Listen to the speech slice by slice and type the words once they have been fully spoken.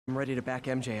I'm ready to back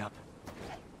MJ up.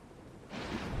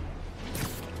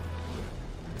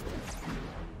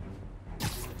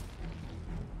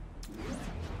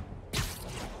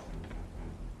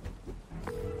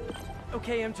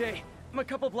 Okay, MJ. I'm a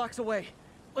couple blocks away.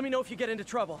 Let me know if you get into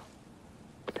trouble.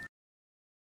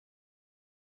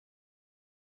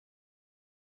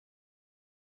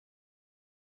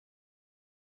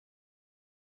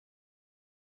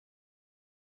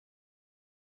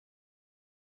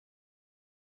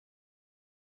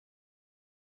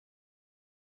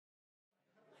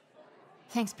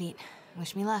 Thanks, Pete.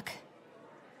 Wish me luck.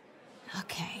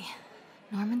 Okay.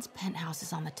 Norman's penthouse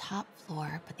is on the top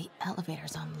floor, but the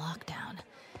elevator's on lockdown.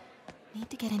 Need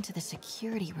to get into the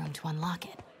security room to unlock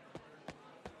it.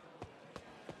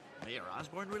 Mayor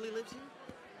Osborn really lives here?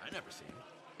 I never seen him.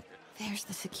 There's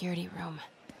the security room.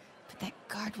 But that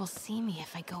guard will see me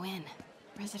if I go in.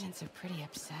 Residents are pretty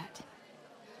upset.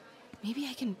 Maybe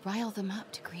I can rile them up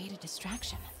to create a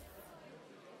distraction.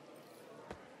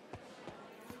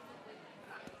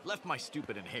 Left my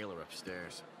stupid inhaler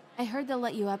upstairs. I heard they'll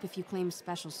let you up if you claim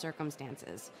special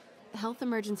circumstances. The health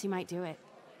emergency might do it.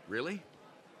 Really?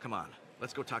 Come on,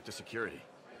 let's go talk to security.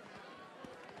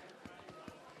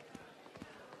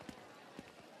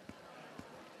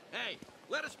 Hey,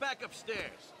 let us back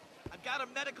upstairs. I've got a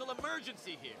medical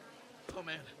emergency here. Oh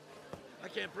man, I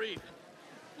can't breathe.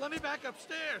 Let me back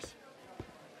upstairs.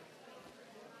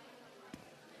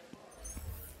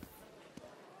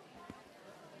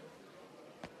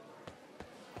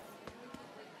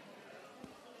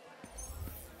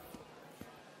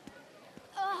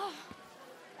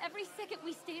 Every second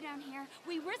we stay down here,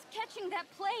 we risk catching that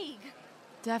plague.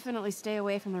 Definitely stay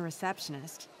away from the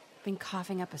receptionist. Been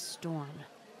coughing up a storm.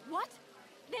 What?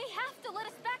 They have to let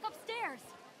us back upstairs.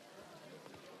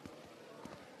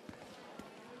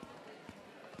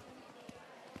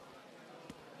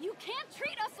 You can't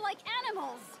treat us like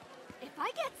animals. If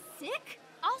I get sick,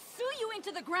 I'll sue you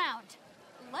into the ground.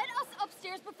 Let us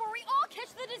upstairs before we all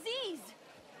catch the disease.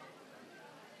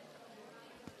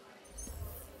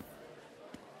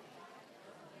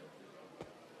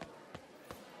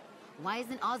 Why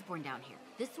isn't Osborn down here?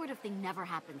 This sort of thing never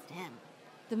happens to him.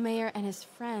 The mayor and his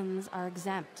friends are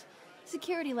exempt.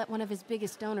 Security let one of his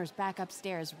biggest donors back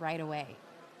upstairs right away.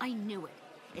 I knew it.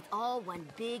 It's all one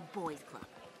big boys club.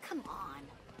 Come on.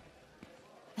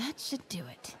 That should do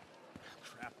it.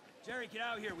 Crap. Jerry, get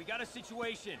out here. We got a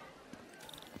situation.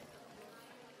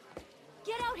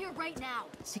 Get out here right now.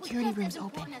 Security We're room's just as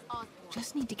open. important as Osborn.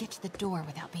 Just need to get to the door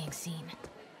without being seen.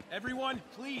 Everyone,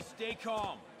 please stay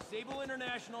calm. Sable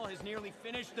International has nearly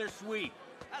finished their sweep.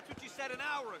 That's what you said an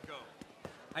hour ago.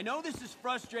 I know this is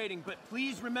frustrating, but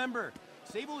please remember,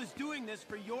 Sable is doing this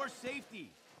for your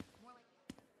safety.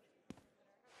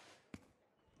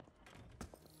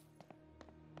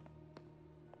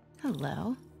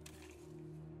 Hello.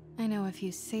 I know a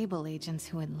few Sable agents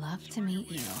who would love to meet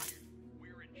you.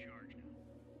 We're in charge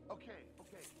now. Okay,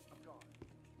 I'm gone.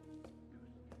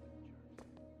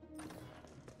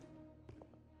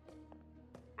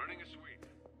 Running a sweep.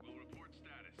 We'll report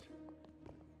status.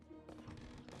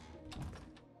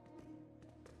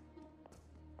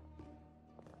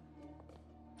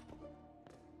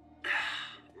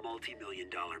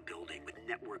 Multi-million-dollar building with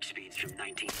network speeds from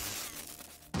 19...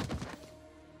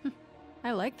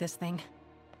 I like this thing.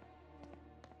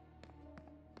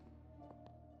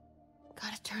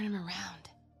 Gotta turn him around.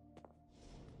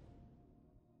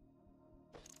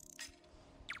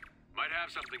 Might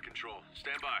have something, Control.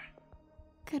 Stand by.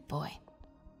 Good boy.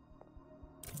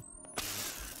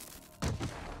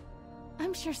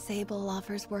 I'm sure Sable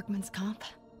offers workman's comp.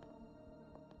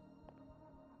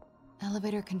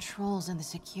 Elevator controls in the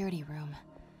security room,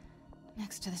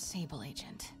 next to the Sable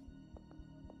agent.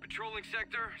 Patrolling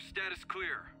sector, status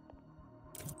clear.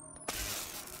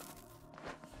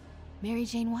 Mary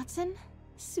Jane Watson?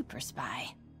 Super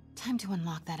spy. Time to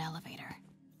unlock that elevator.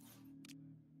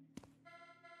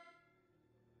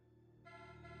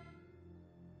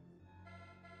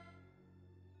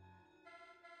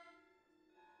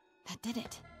 That did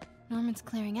it. Norman's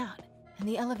clearing out, and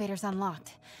the elevator's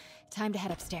unlocked. Time to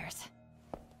head upstairs.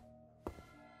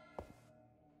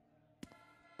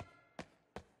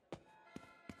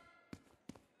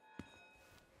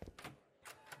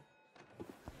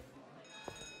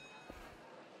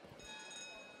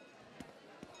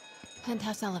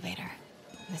 Penthouse elevator.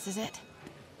 This is it.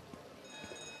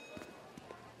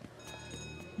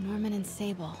 Norman and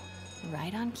Sable,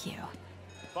 right on cue.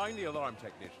 Find the alarm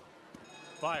technician.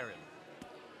 Fire him.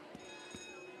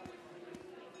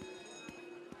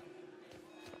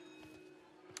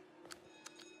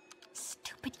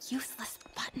 Stupid, useless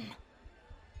button.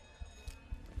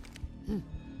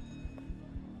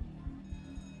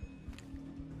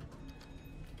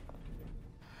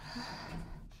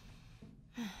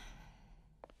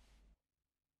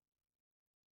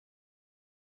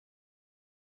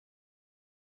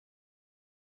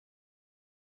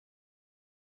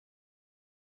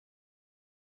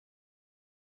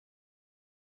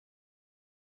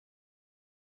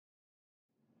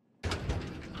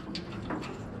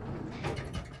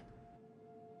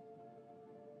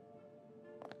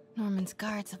 Norman's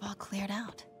guards have all cleared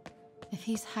out. If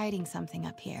he's hiding something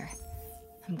up here,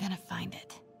 I'm gonna find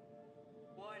it.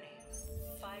 Warning.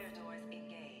 Fire doors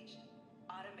engaged.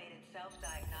 Automated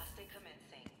self-diagnostic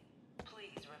commencing.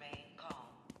 Please remain calm.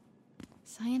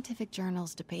 Scientific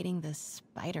journals debating the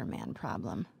Spider-Man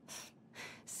problem.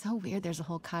 So weird there's a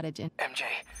whole cottage in— MJ,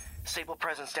 Sable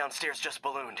presence downstairs just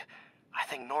ballooned. I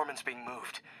think Norman's being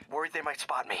moved. Worried they might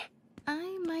spot me.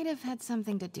 I might have had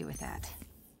something to do with that.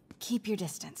 Keep your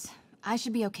distance. I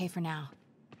should be okay for now.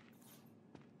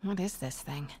 What is this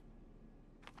thing?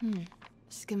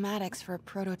 Schematics for a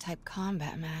prototype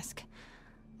combat mask.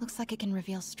 Looks like it can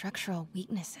reveal structural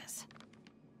weaknesses.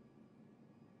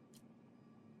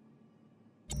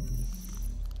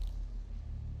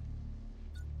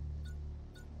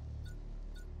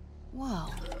 Whoa,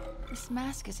 this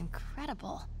mask is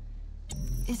incredible.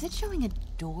 Is it showing a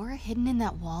door hidden in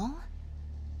that wall?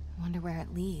 I wonder where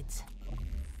it leads.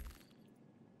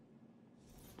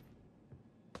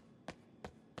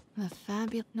 The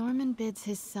fabulous Norman bids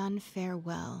his son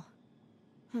farewell.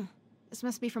 This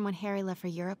must be from when Harry left for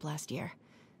Europe last year.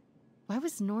 Why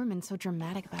was Norman so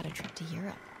dramatic about a trip to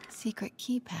Europe? Secret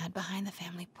keypad behind the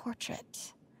family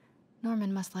portrait.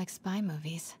 Norman must like spy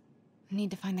movies. I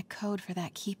need to find the code for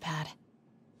that keypad.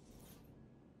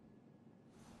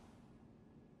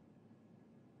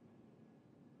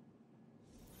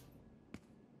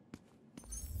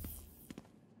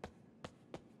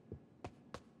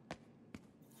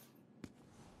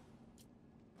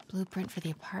 Blueprint for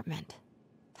the apartment.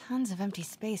 Tons of empty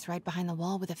space right behind the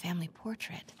wall with a family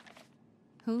portrait.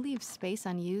 Who leaves space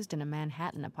unused in a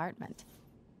Manhattan apartment?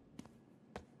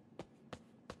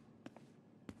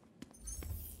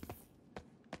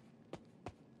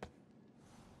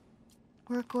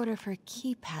 Work order for a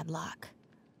keypad lock.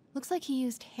 Looks like he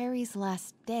used Harry's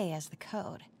last day as the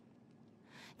code.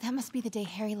 That must be the day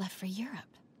Harry left for Europe.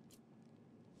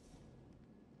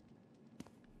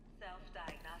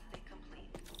 Self-diagnostic complete.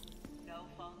 No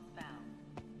phones found.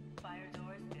 Fire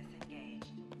doors disengaged.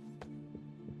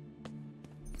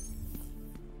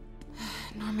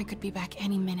 Norman could be back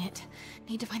any minute.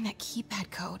 Need to find that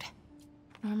keypad code.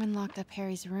 Norman locked up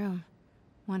Harry's room.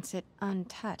 Wants it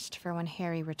untouched for when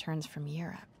Harry returns from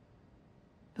Europe.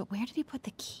 But where did he put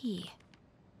the key?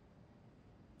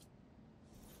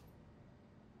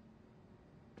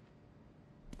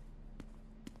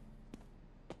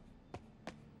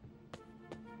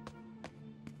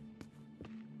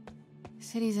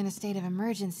 City's in a state of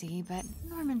emergency, but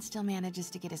Norman still manages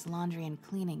to get his laundry and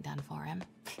cleaning done for him.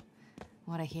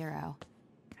 What a hero.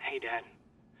 Hey, Dad.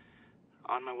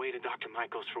 On my way to Dr.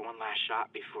 Michael's for one last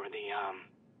shot before the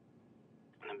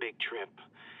big trip.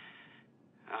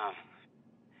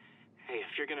 Hey,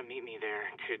 if you're gonna meet me there,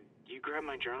 could you grab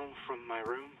my journal from my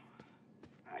room?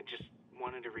 I just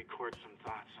wanted to record some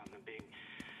thoughts on the big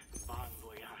bon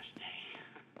voyage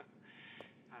day.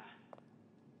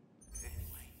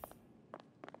 Anyway.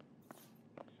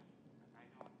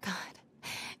 God,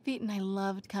 Pete and I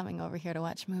loved coming over here to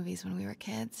watch movies when we were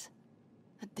kids.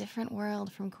 A different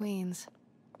world from Queens.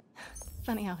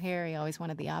 Funny how Harry always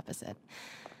wanted the opposite.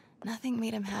 Nothing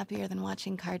made him happier than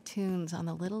watching cartoons on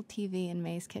the little TV in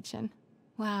May's kitchen.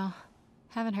 Wow,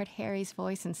 haven't heard Harry's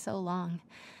voice in so long.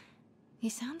 He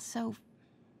sounds so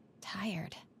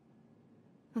tired.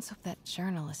 Let's hope that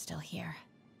journal is still here.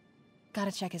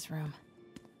 Gotta check his room.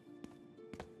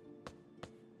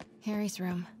 Harry's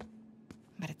room,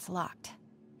 but it's locked.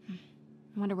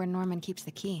 I wonder where Norman keeps the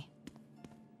key.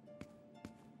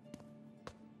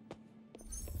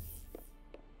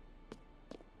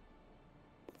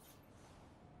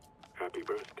 Happy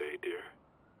birthday, dear.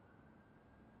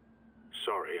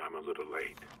 Sorry I'm a little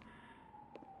late.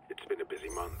 It's been a busy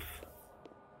month.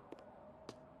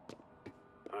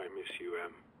 I miss you,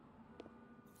 Em.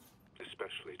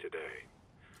 Especially today.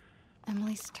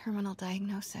 Emily's terminal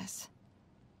diagnosis.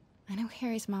 I know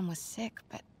Harry's mom was sick,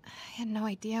 but I had no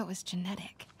idea it was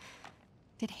genetic.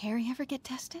 Did Harry ever get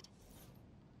tested?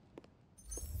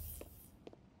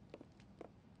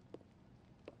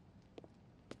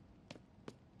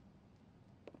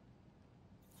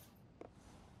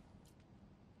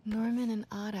 Norman and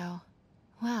Otto.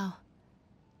 Wow.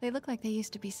 They look like they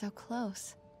used to be so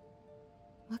close.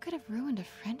 What could have ruined a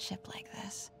friendship like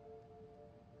this?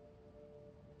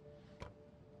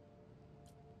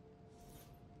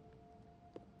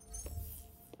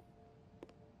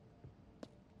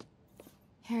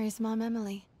 Harry's mom,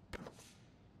 Emily.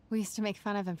 We used to make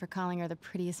fun of him for calling her the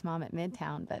prettiest mom at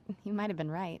Midtown, but he might have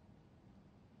been right.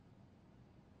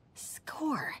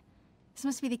 Score! This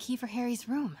must be the key for Harry's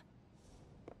room.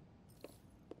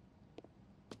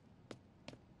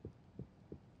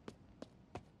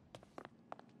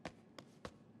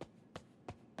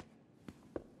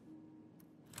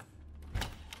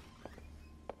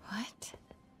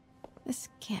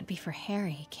 can't be for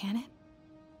Harry, can it?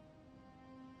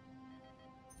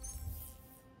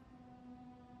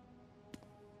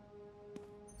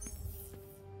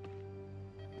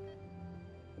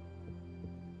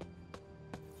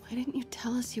 Why didn't you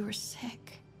tell us you were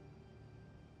sick?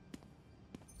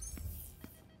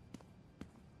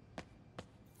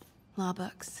 Law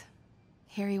books.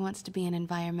 Harry wants to be an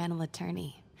environmental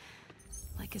attorney,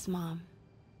 like his mom.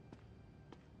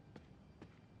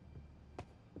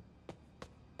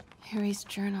 Harry's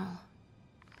journal.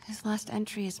 His last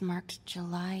entry is marked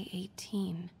July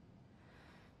 18.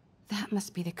 That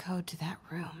must be the code to that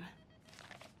room.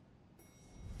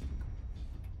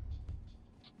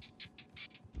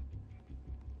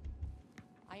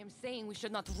 I am saying we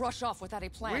should not rush off without a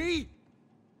plan. We?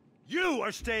 You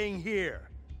are staying here.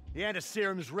 The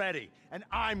antiserum's ready, and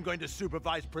I'm going to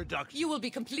supervise production. You will be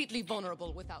completely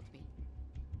vulnerable without me.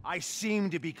 I seem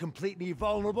to be completely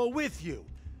vulnerable with you.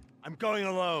 I'm going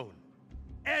alone.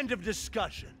 End of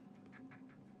discussion.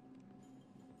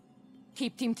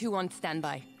 Keep Team 2 on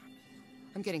standby.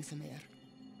 I'm getting some air.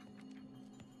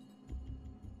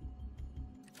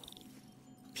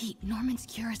 Pete, Norman's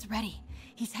cure is ready.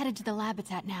 He's headed to the lab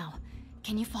it's at now.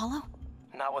 Can you follow?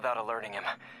 Not without alerting him.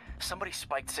 Somebody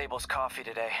spiked Sable's coffee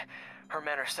today. Her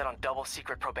men are set on double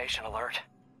secret probation alert.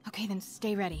 Okay, then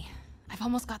stay ready. I've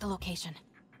almost got the location.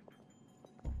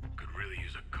 Could really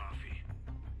use a coffee.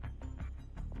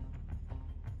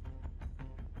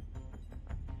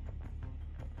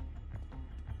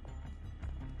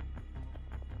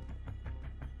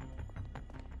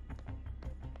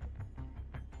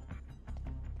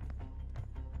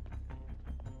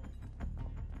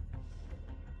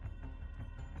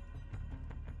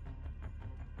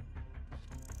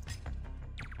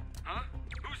 Huh?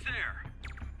 Who's there?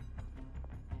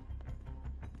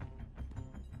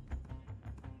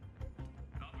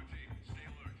 Palpatine, stay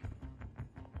alert.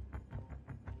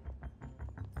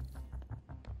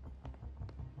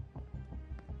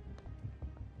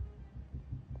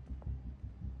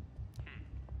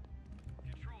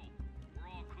 Control, we're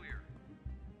all clear.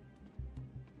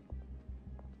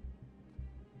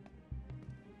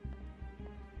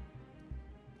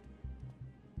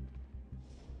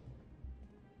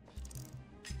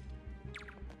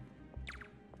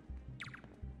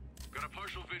 Got a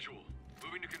partial visual.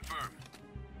 Moving to confirm.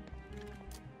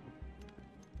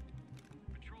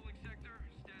 Patrolling sector,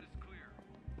 status clear.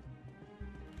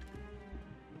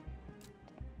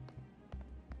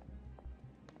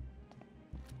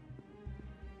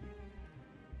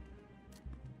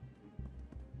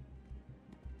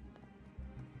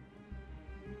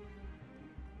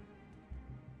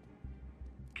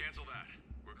 Cancel that.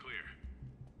 We're clear.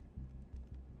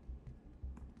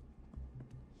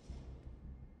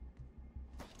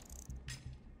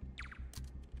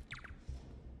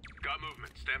 Got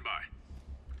movement. Stand by.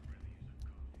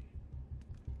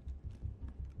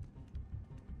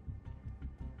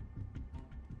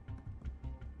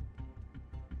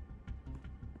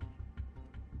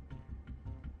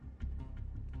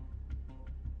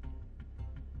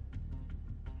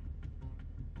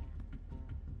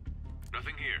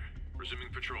 Nothing here. Resuming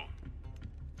patrol.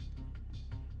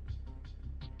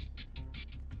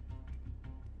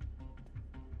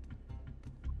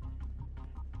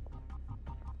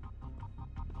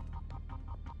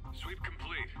 Sweep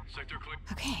complete. Sector clear.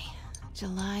 Okay,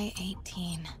 July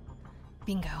 18.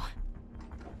 Bingo.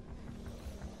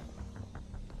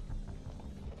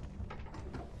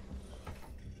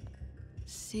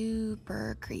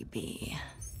 Super creepy.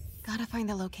 Gotta find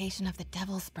the location of the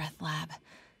Devil's Breath lab.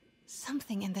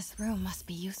 Something in this room must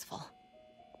be useful.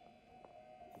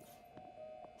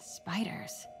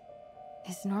 Spiders.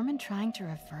 Is Norman trying to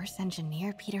reverse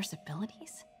engineer Peter's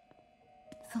abilities?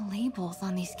 The labels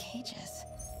on these cages.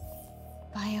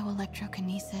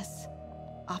 Bioelectrokinesis,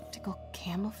 optical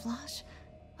camouflage?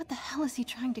 What the hell is he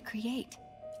trying to create?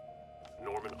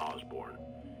 Norman Osborn,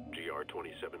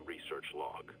 GR-27 research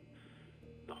log.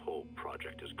 The whole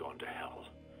project has gone to hell.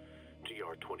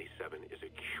 GR-27 is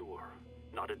a cure,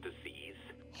 not a disease.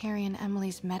 Harry and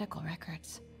Emily's medical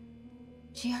records.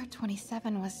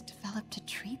 GR-27 was developed to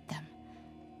treat them.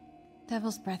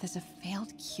 Devil's Breath is a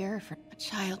failed cure for a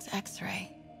child's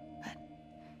X-ray. But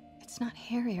it's not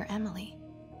Harry or Emily.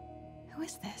 Who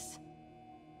is this?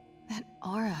 That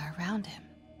aura around him.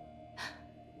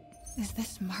 Is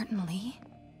this Martin Lee?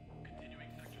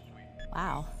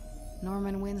 Wow.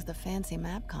 Norman wins the fancy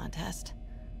map contest.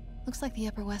 Looks like the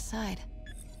Upper West Side.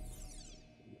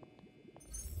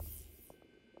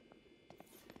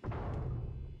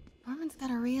 Norman's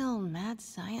got a real mad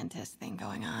scientist thing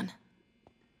going on.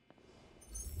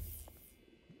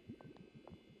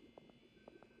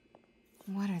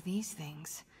 What are these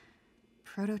things?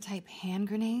 Prototype hand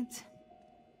grenades?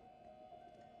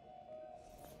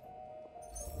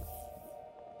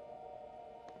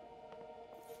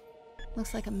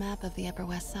 Looks like a map of the Upper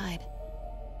West Side.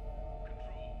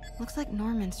 Looks like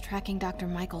Norman's tracking Dr.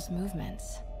 Michael's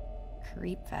movements.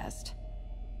 Creepfest.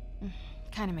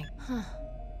 Kinda make... Huh.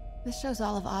 This shows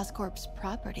all of Oscorp's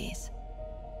properties.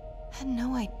 Had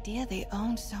no idea they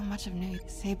owned so much of New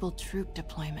York's Sable troop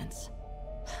deployments.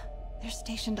 They're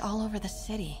stationed all over the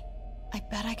city. I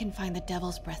bet I can find the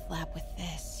Devil's Breath lab with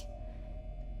this.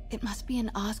 It must be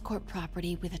an Oscorp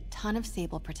property with a ton of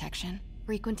Sable protection,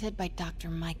 frequented by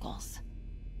Dr. Michaels.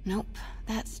 Nope,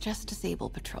 that's just a Sable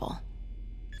patrol.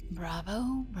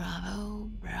 Bravo,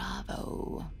 bravo,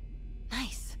 bravo.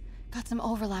 Nice. Got some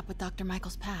overlap with Dr.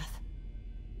 Michaels' path.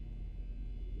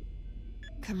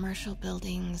 Commercial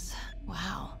buildings.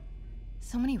 Wow.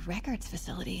 So many records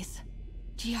facilities.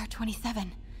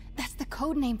 GR27. That's the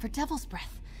code name for Devil's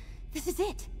Breath. This is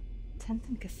it. 10th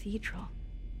and Cathedral.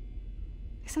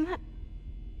 Isn't that...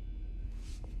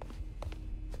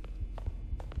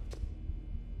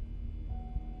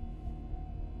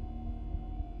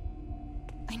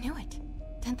 I knew it.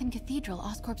 10th and Cathedral,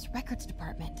 Oscorp's records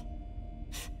department.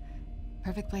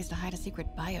 Perfect place to hide a secret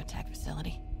biotech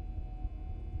facility.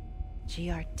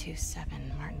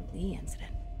 GR27 Martin Lee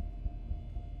incident.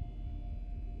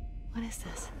 What is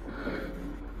this?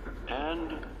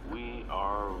 And we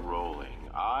are rolling.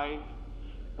 I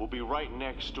will be right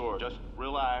next door. Just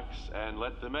relax and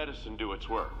let the medicine do its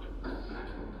work.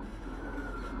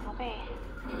 宝贝，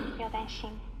不要担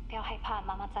心，不要害怕，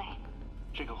妈妈在。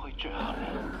这个会治好的，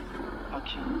放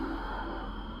心。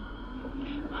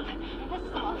那是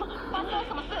什么？发生了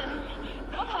什么事？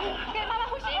我疼，给妈妈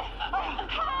呼吸。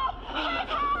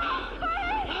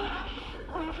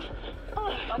好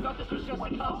，I thought this was just a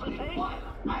consultation.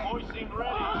 Boys seemed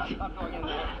ready. I'm going in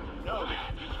there. No, you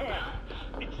can't.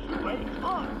 It's too late.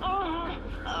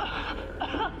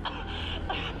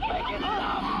 Make it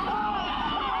stop.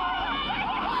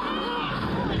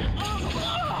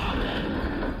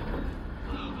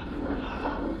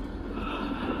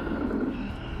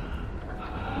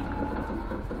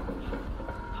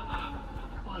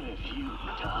 What have you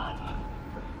done?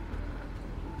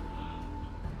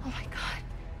 Oh my god.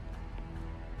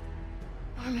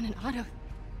 Norman and Otto.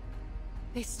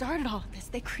 They started all of this.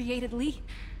 They created Lee.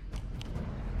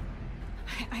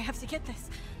 I have to get this.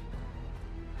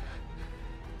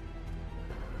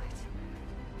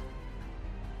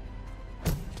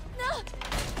 What? No!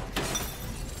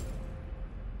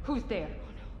 Who's there?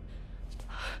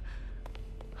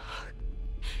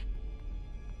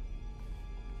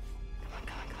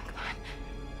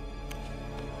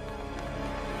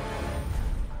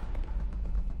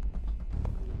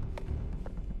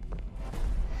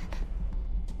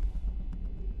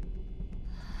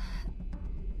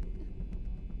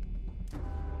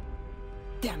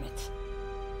 Damn it.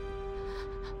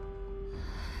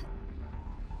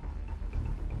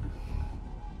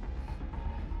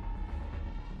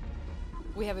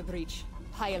 We have a breach.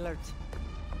 High alert.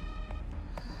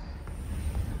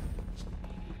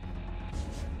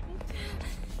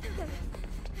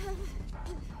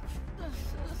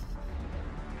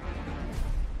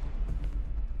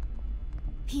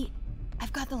 Pete,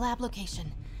 I've got the lab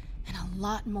location. And a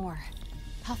lot more.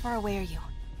 How far away are you?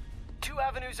 2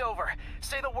 avenues over.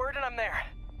 Say the word and I'm there.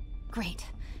 Great.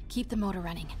 Keep the motor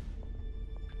running.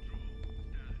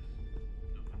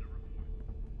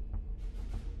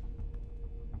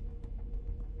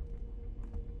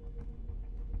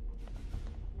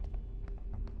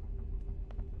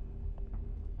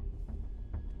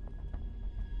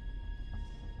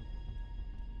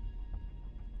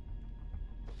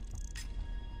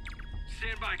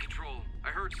 Stand by, Control. I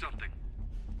heard something.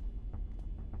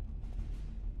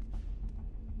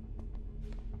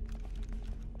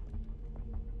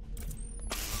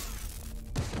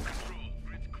 Control,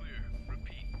 grid's clear.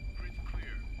 Repeat, grid's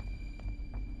clear.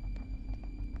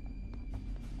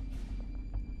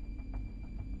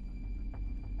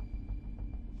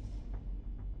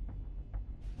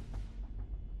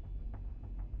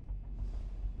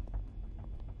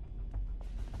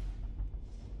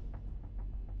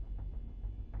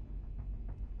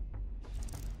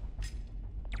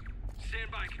 Stand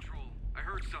by, Control. I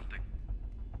heard something.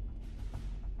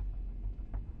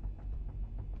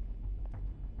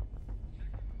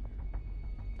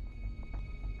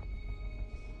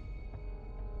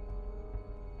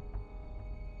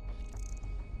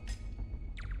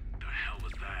 The hell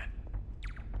was that?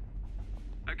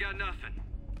 I got nothing.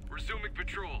 Resuming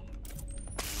patrol.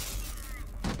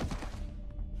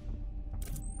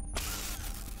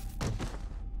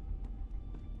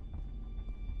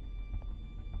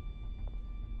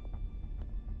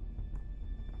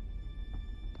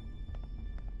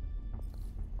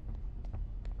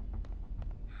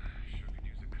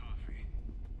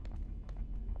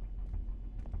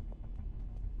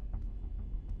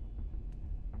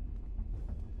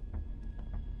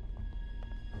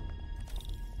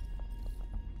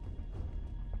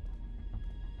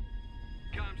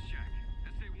 Comms check.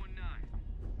 SA-19.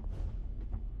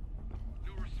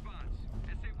 No response.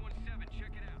 SA-17,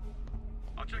 check it out.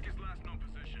 I'll check his last known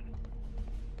position.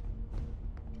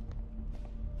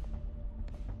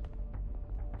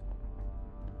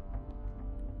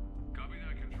 Copy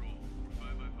that, Control.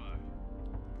 5 by 5.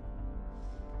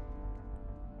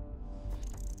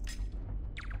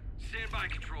 Stand by,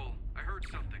 Control. I heard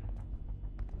something.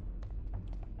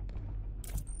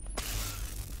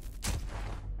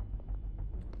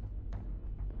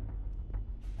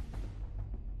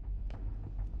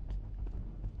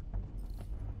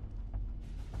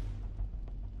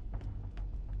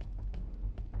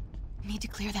 Need to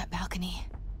clear that balcony.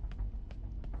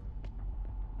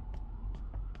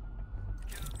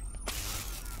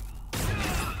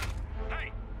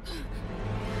 Hey!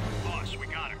 Boss, we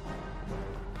got her.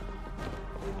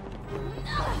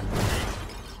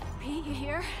 Pete, you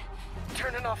here?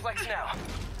 Turning off Lex now.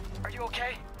 Are you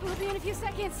okay? We'll be in a few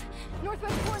seconds.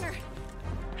 Northwest corner.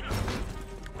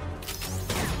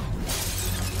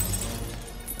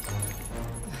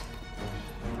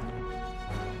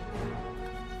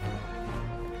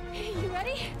 You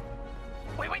ready?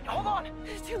 Wait, hold on!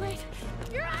 It's too late.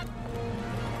 You're up!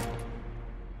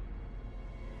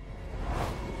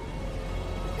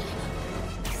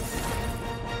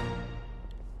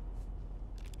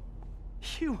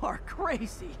 You are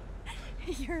crazy.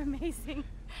 You're amazing.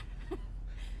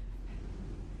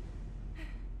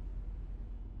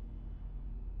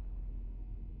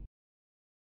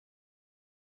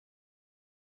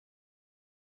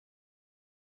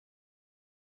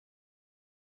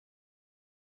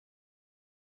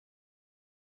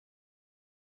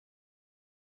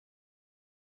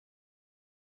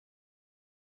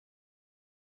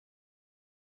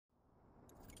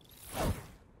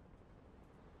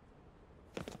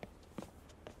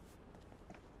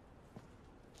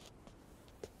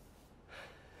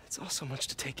 It's all so much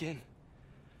to take in.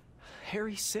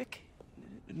 Harry sick?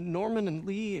 Norman and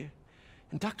Lee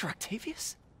and Dr.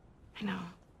 Octavius? I know.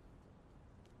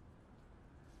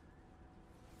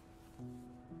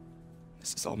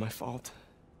 This is all my fault.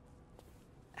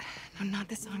 No, not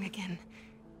this song again.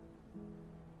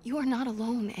 You are not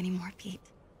alone anymore, Pete.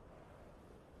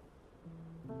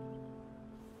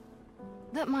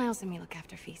 Let Miles and me look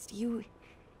after Feast. You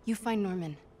find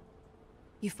Norman.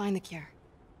 You find the cure.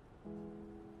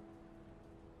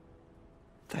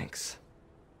 Thanks,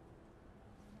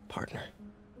 partner.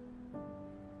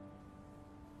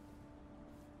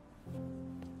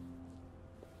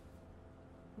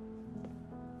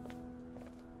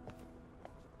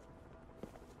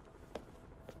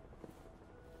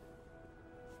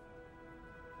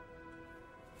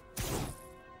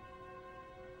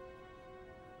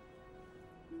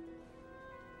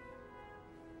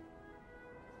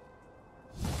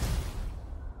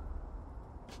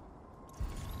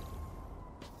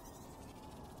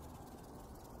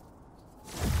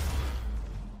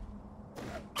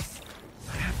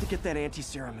 Get that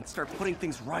anti-serum and start putting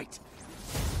things right.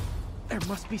 There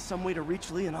must be some way to reach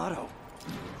Lee and Otto.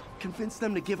 Convince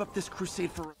them to give up this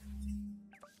crusade for...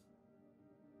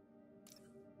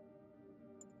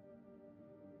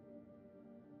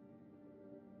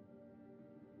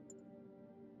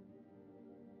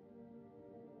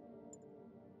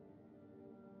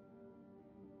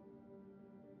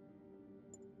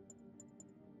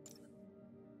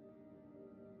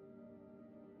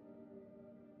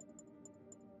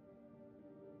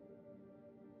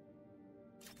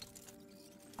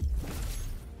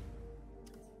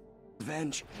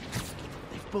 revenge.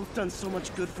 They've both done so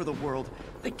much good for the world.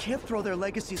 They can't throw their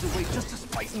legacies away just to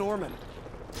spite Norman.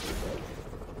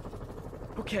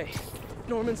 Okay,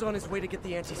 Norman's on his way to get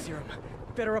the anti-serum.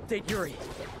 Better update Yuri.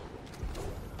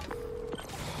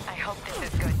 I hope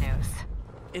this is good news.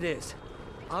 It is.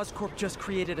 Oscorp just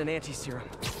created an anti-serum.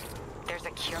 There's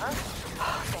a cure?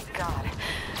 Oh, thank God.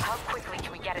 How quickly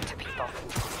can we get it to people?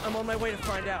 I'm on my way to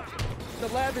find out. The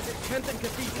lab is at 10th and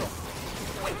Cathedral.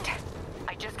 Wait.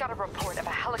 I just got a report of a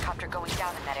helicopter going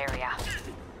down in that area.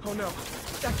 Oh no.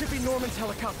 That could be Norman's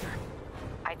helicopter.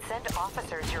 I'd send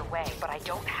officers your way, but I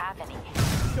don't have any.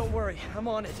 Don't worry, I'm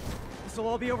on it. This'll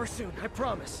all be over soon, I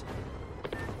promise.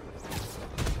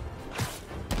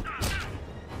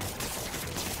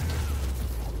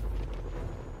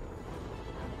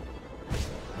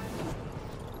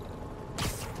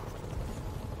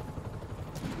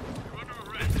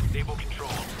 Stable control.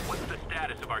 What's the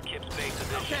status of our Kip's base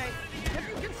position? Okay, have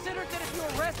you considered that if you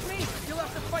arrest me, you'll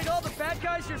have to fight all the bad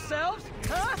guys yourselves?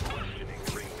 Huh?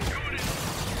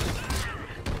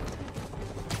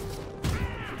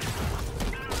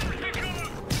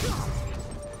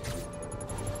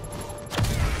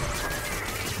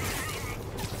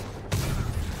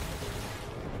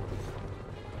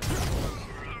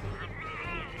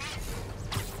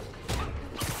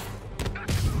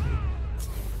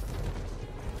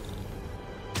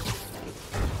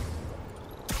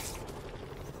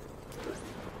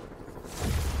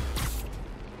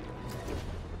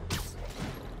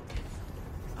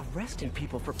 arresting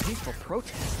people for peaceful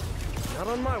protest. Not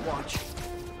on my watch.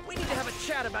 We need to have a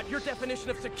chat about your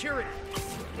definition of security.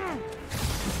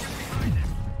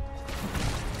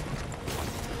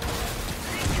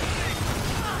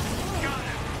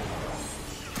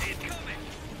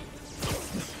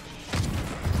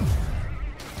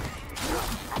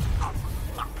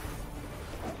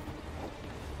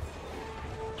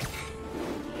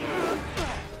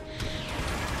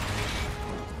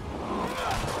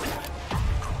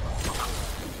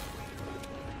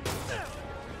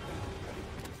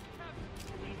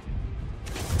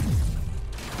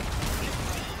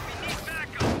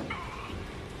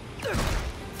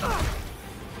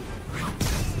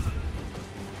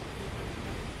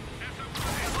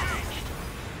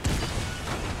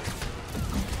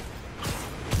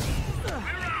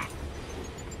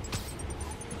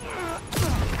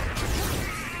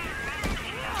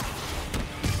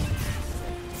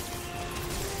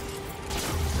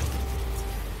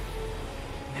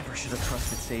 Should have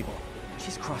trusted Sable.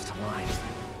 She's crossed a line.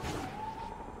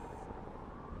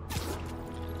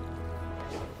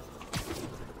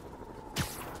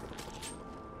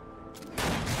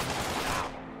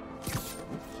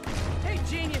 Hey,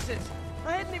 geniuses!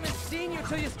 I hadn't even seen you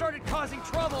until you started causing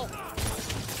trouble!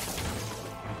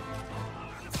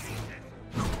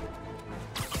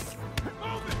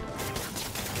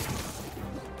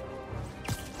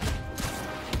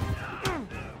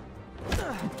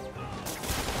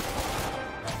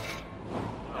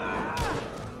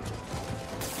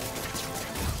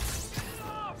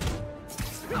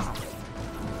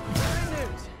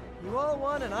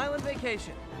 An island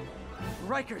vacation.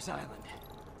 Rikers Island.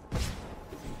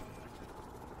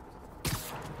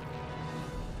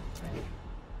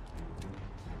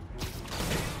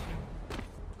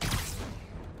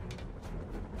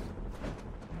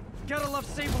 Gotta love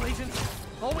Sable agents.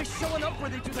 Always showing up where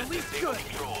they do the least good.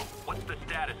 Control. What's the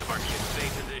status of our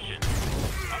kids' position?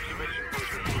 Observation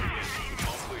post.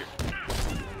 All clear.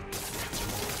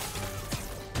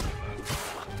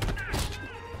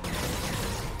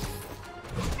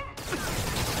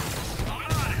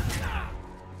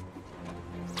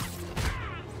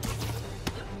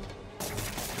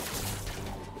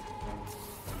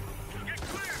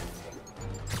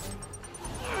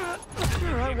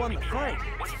 I won the fight,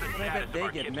 but I bet they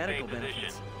get medical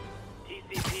benefits.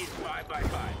 TCP is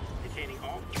 5x5, detaining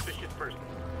all suspicious persons.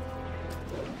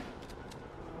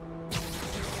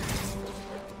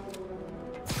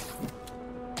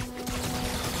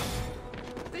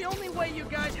 The only way you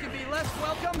guys could be less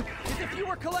welcome is if you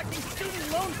were collecting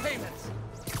student loan payments.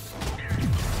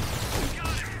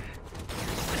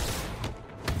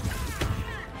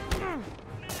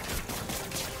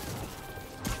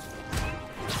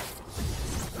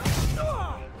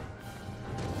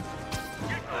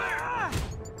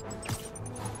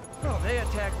 They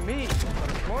attacked me, but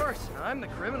of course, I'm the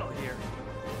criminal here.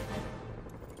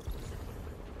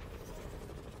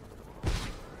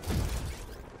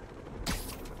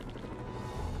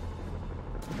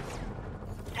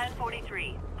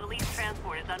 Police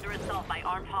transport is under assault by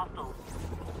armed hostiles.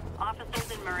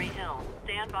 Officers in Murray Hill,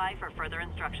 stand by for further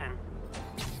instruction.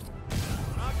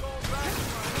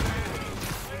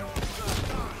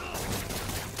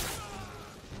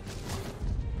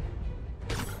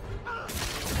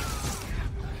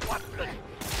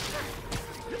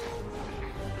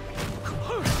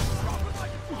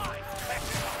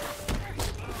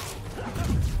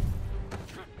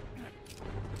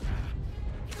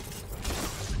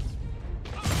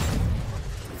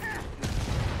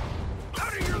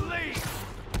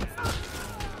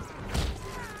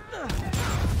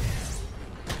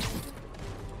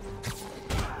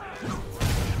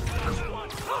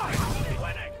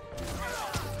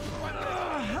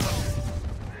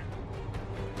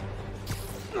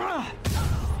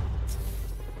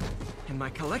 And my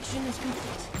collection is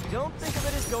complete. Don't think of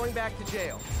it as going back to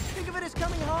jail. Think of it as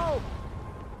coming home.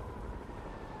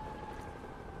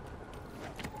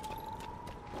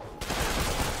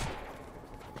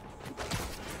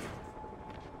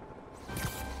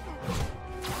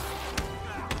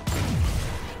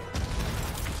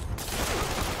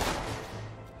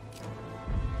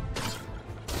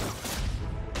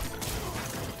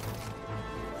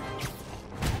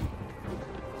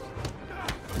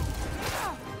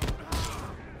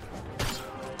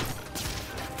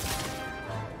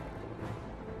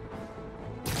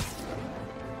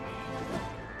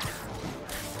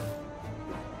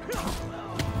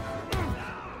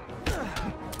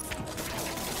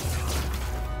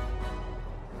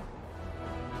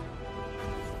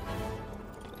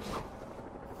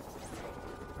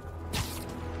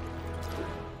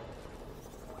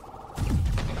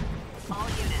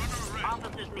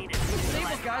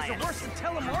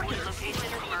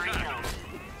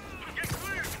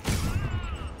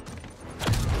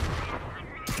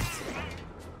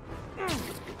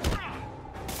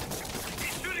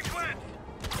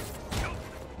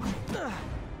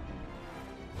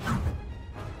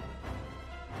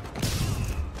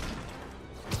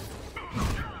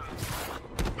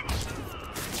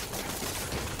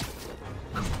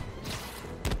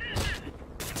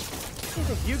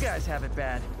 think you guys have it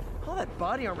bad. All that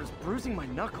body armor's bruising my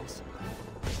knuckles.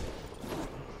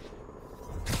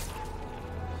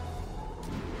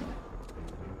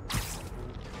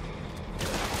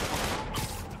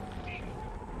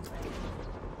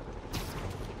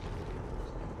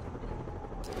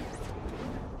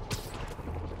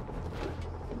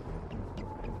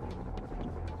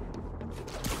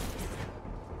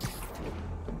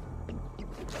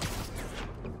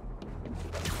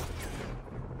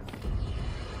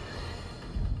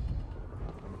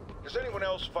 Does anyone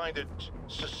else find it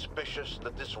suspicious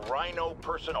that this rhino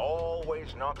person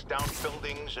always knocks down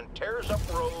buildings and tears up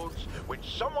roads,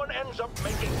 which someone ends up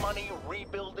making money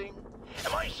rebuilding?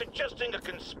 Am I suggesting a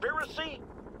conspiracy?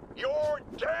 You're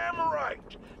damn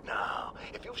right! Now,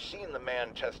 if you've seen the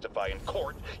man testify in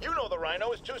court, you know the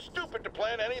rhino is too stupid to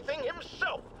plan anything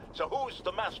himself. So who's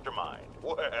the mastermind?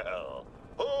 Well,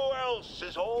 who else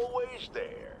is always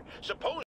there? Suppose